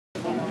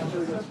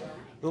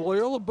The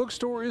Loyola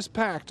Bookstore is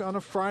packed on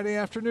a Friday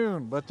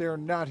afternoon, but they're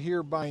not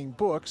here buying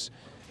books.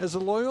 As the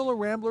Loyola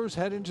Ramblers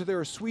head into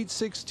their Sweet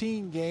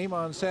 16 game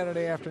on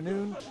Saturday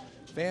afternoon,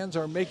 fans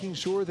are making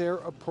sure they're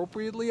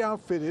appropriately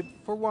outfitted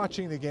for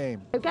watching the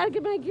game. I've got to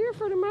get my gear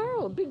for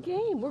tomorrow. Big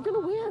game. We're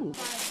going to win.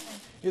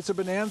 It's a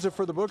bonanza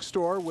for the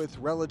bookstore with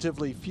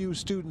relatively few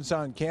students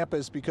on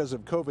campus because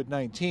of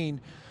COVID-19.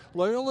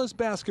 Loyola's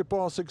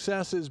basketball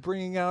success is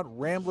bringing out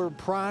Rambler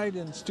pride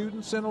in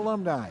students and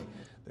alumni.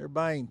 They're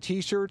buying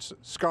T-shirts,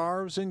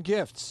 scarves, and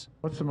gifts.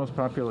 What's the most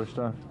popular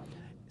stuff?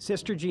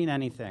 Sister Jean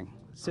anything.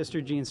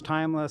 Sister Jean's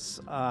timeless,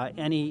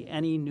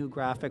 any new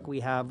graphic we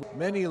have.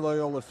 Many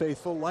Loyola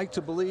faithful like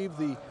to believe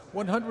the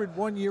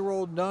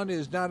 101-year-old nun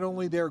is not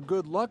only their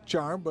good luck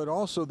charm, but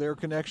also their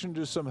connection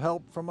to some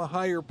help from a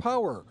higher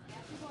power.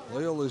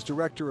 Loyola's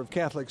director of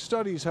Catholic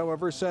Studies,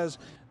 however, says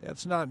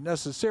that's not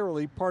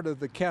necessarily part of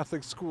the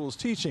Catholic school's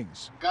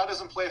teachings. God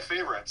doesn't play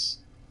favorites.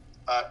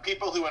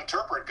 People who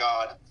interpret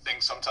God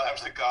think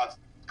sometimes that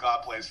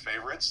God plays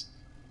favorites,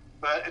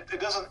 but it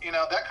doesn't.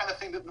 That kind of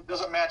thing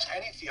doesn't match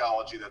any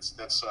theology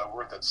that's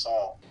worth its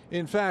salt.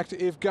 In fact,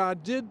 if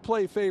God did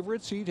play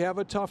favorites, he'd have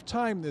a tough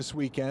time this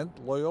weekend.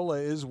 Loyola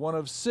is one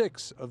of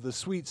 6 of the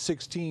Sweet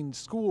 16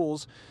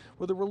 schools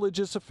with a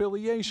religious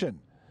affiliation.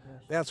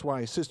 That's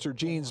why Sister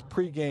Jean's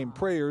pregame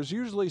prayers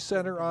usually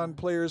center on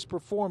players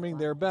performing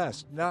their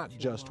best, not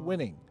just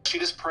winning. She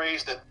just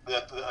prays that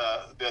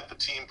the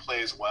team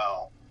plays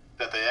well,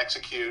 that they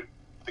execute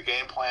the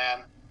game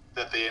plan,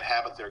 that they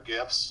inhabit their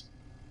gifts,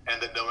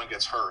 and that no one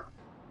gets hurt.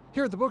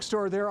 Here at the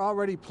bookstore, they're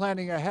already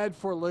planning ahead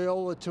for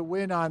Loyola to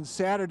win on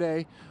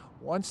Saturday.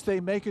 Once they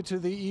make it to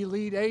the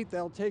Elite Eight,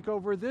 they'll take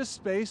over this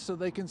space so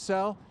they can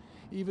sell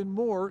even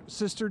more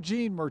Sister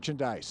Jean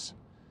merchandise.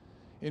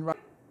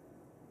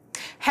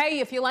 Hey,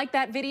 if you like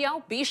that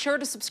video, be sure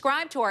to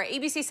subscribe to our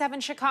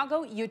ABC7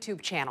 Chicago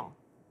YouTube channel.